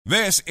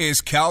This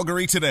is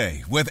Calgary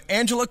Today with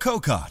Angela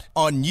Kokott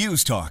on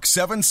News Talk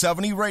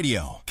 770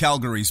 Radio,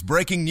 Calgary's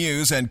breaking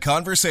news and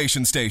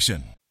conversation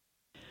station.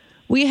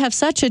 We have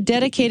such a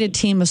dedicated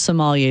team of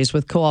sommeliers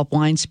with Coop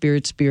Wine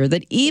Spirits beer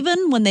that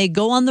even when they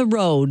go on the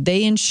road,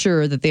 they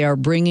ensure that they are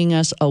bringing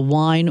us a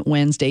Wine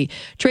Wednesday.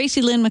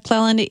 Tracy Lynn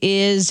McClellan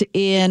is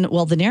in, the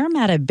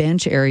Naramata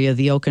Bench area of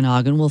the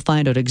Okanagan. We'll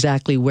find out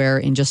exactly where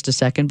in just a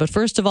second. But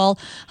first of all,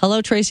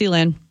 hello, Tracy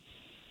Lynn.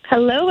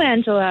 Hello,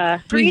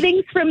 Angela.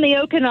 Greetings from the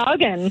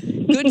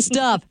Okanagan. Good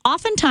stuff.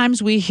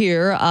 Oftentimes we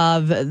hear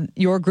of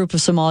your group of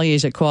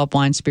sommeliers at Coop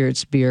Wine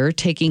Spirits Beer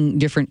taking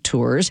different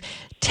tours.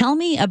 Tell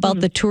me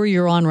about the tour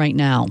you're on right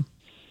now.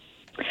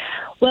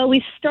 Well,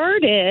 we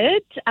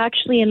started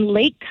actually in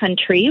Lake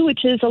Country,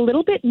 which is a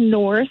little bit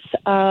north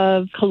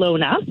of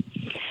Kelowna.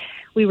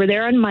 We were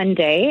there on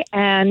Monday,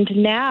 and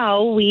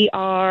now we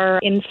are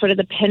in sort of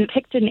the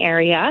Penticton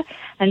area,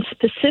 and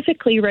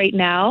specifically right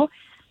now,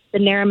 the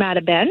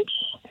Naramata Bench.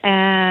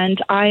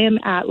 And I am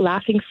at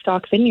Laughing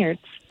Stock Vineyard.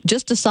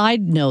 Just a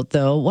side note,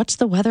 though, what's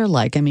the weather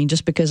like? I mean,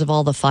 just because of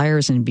all the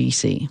fires in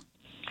BC.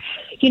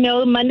 You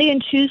know, Monday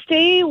and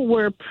Tuesday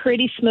were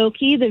pretty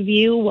smoky. The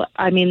view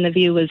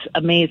was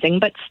amazing,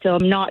 but still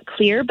not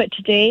clear. But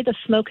today the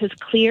smoke has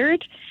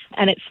cleared,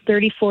 and it's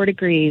 34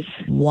 degrees.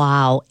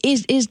 Wow.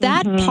 Is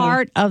that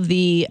part of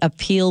the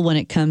appeal when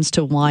it comes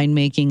to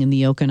winemaking in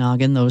the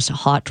Okanagan, those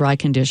hot, dry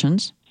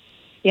conditions?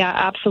 Yeah,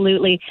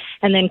 absolutely.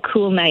 And then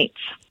cool nights.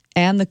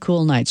 And the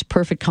cool nights.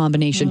 Perfect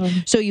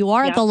combination. So you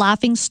are at the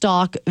Laughing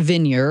Stock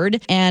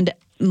Vineyard, and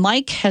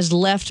Mike has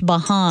left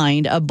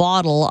behind a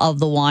bottle of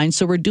the wine.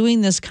 So we're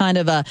doing this kind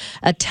of a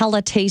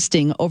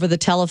tele-tasting over the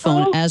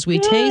telephone as we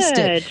taste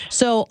it.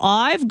 So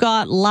I've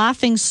got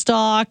Laughing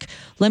Stock.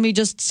 Let me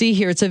just see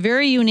here. It's a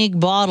very unique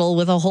bottle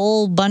with a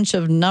whole bunch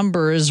of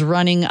numbers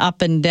running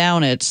up and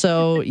down it.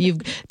 So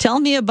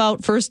tell me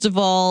about, first of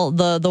all,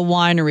 the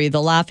winery,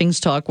 the Laughing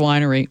Stock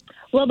Winery.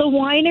 Well, the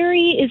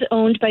winery is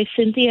owned by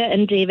Cynthia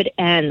and David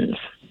Enns.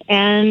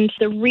 And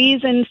the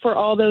reason for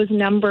all those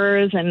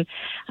numbers and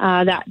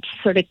that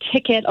sort of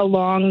ticket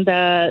along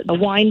the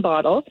wine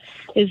bottle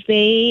is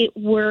they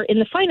were in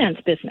the finance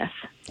business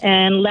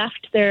and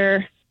left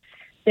their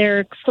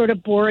sort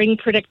of boring,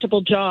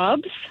 predictable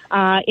jobs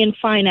in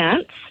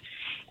finance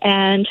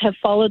and have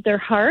followed their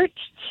heart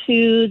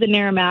to the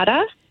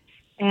Naramata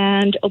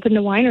and opened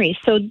a winery.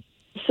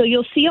 So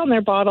you'll see on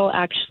their bottle,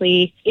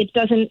 actually, it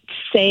doesn't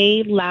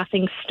say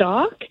Laughing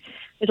Stock.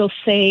 It'll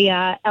say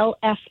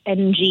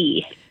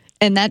LFNG.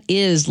 And that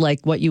is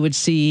like what you would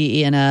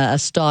see in a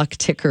stock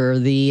ticker,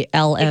 the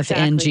LFNG.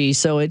 Exactly.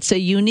 So it's a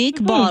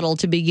unique bottle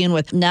to begin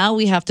with. Now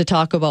we have to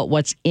talk about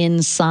what's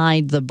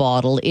inside the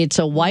bottle. It's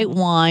a white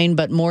wine,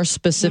 but more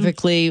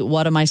specifically,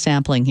 what am I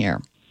sampling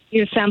here?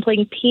 You're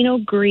sampling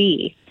Pinot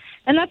Gris.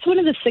 And that's one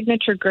of the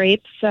signature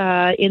grapes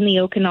in the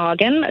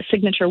Okanagan,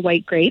 signature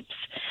white grapes.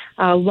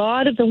 A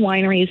lot of the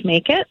wineries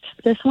make it.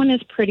 This one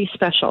is pretty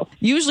special.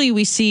 Usually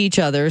we see each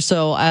other,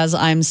 so as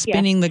I'm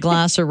spinning the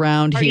glass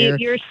around here.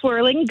 You're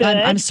swirling? Good.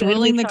 I'm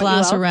swirling the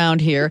glass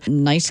around here.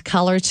 Nice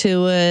color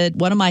to it.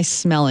 What am I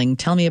smelling?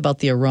 Tell me about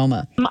the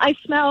aroma. I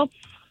smell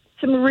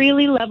some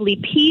really lovely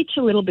peach,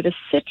 a little bit of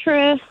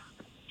citrus.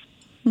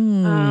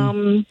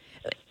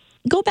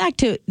 Go back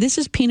to, this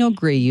is Pinot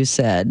Gris, you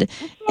said.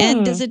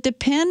 And does it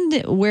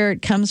depend where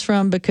it comes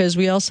from? Because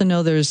we also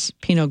know there's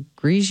Pinot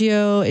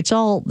Grigio. It's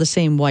all the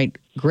same white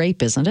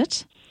grape, isn't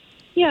it?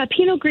 Yeah,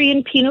 Pinot Gris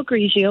and Pinot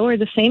Grigio are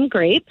the same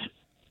grape.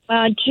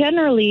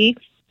 Generally,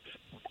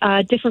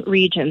 different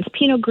regions.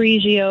 Pinot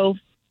Grigio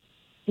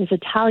is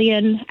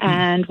Italian,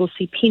 and we'll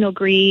see Pinot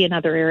Gris in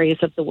other areas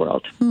of the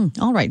world.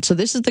 All right. So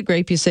this is the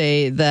grape, you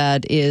say,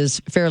 that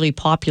is fairly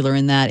popular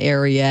in that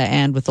area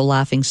and with the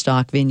Laughing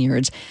Stock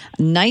Vineyards.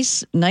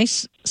 Nice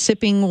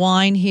sipping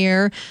wine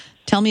here.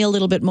 Tell me a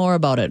little bit more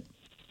about it.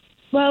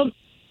 Well,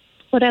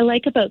 what I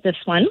like about this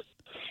one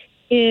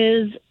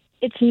is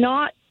it's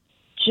not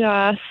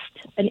just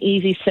an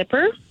easy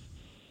sipper.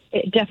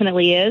 It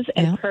definitely is,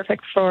 and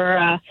perfect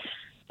for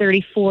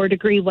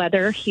 34-degree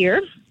weather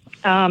here.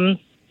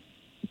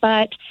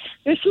 But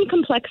there's some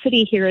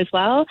complexity here as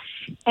well.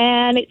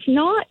 And it's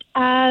not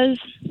as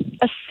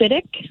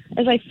acidic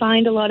as I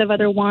find a lot of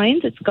other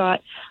wines. It's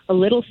got a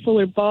little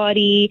fuller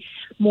body,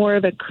 more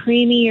of a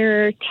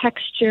creamier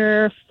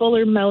texture,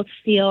 fuller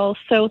mouthfeel.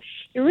 So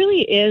it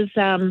really is,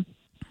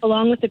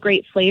 along with the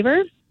great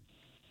flavor,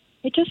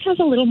 it just has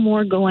a little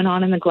more going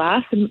on in the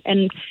glass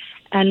and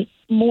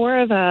more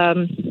of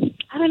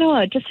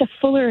just a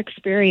fuller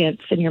experience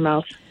in your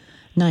mouth.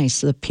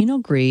 Nice. The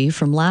Pinot Gris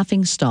from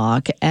Laughing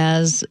Stock.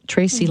 As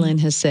Tracy Lynn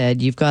has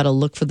said, you've got to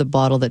look for the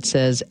bottle that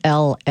says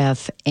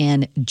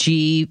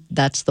LFNG.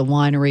 That's the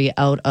winery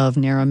out of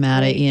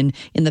Naramata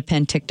in the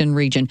Penticton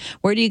region.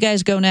 Where do you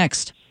guys go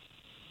next?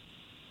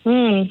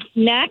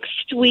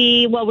 Next,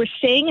 we're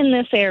staying in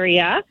this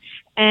area,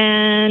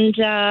 and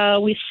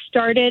we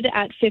started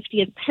at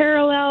 50th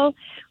Parallel.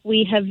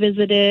 We had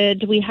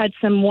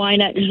some wine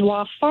at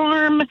Joie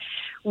Farm.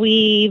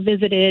 We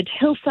visited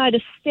Hillside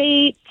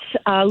Estate,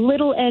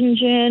 Little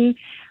Engine.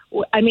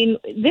 I mean,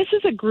 this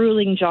is a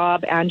grueling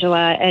job,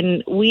 Angela,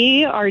 and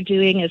we are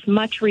doing as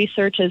much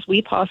research as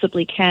we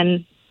possibly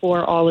can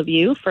for all of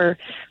you, for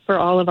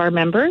all of our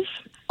members.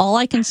 All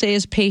I can say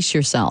is pace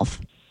yourself.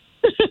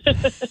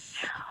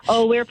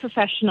 Oh, we're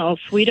professionals.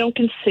 We don't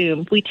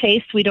consume. We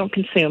taste, we don't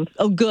consume.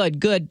 Oh,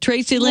 good.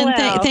 Tracy Lynn,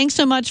 thanks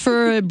so much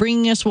for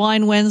bringing us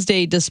Wine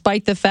Wednesday,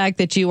 despite the fact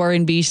that you are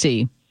in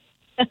BC.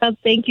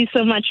 Thank you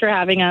so much for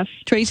having us.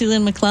 Tracy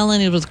Lynn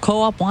McClellan, it was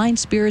Co-op Wine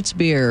Spirits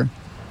Beer.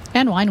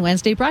 And Wine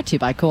Wednesday brought to you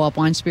by Co-op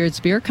Wine Spirits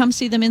Beer. Come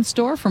see them in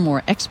store for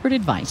more expert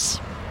advice.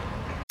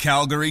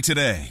 Calgary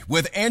Today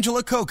with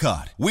Angela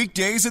Kokott.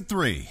 Weekdays at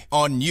 3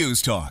 on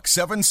News Talk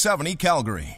 770 Calgary.